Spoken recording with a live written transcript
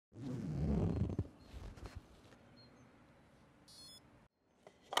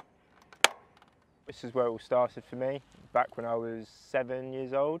This is where it all started for me. Back when I was 7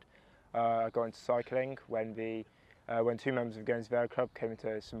 years old, I got into cycling when two members of the Culverwell club came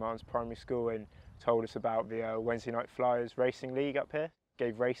into St Martin's Primary School and told us about the Wednesday Night Flyers Racing League up here.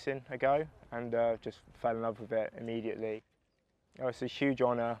 Gave racing a go and just fell in love with it immediately. It's a huge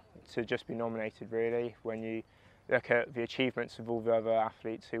honour to just be nominated, really, when you look at the achievements of all the other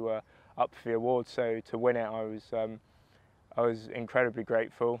athletes who were up for the award. So to win it, I was incredibly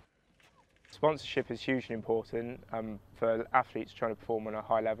grateful. Sponsorship is hugely important for athletes trying to perform on a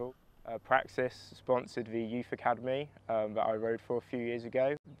high level. Praxis sponsored the Youth Academy that I rode for a few years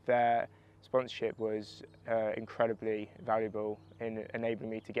ago. Their sponsorship was incredibly valuable in enabling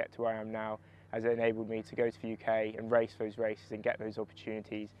me to get to where I am now, as it enabled me to go to the UK and race those races and get those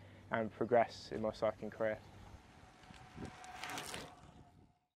opportunities and progress in my cycling career.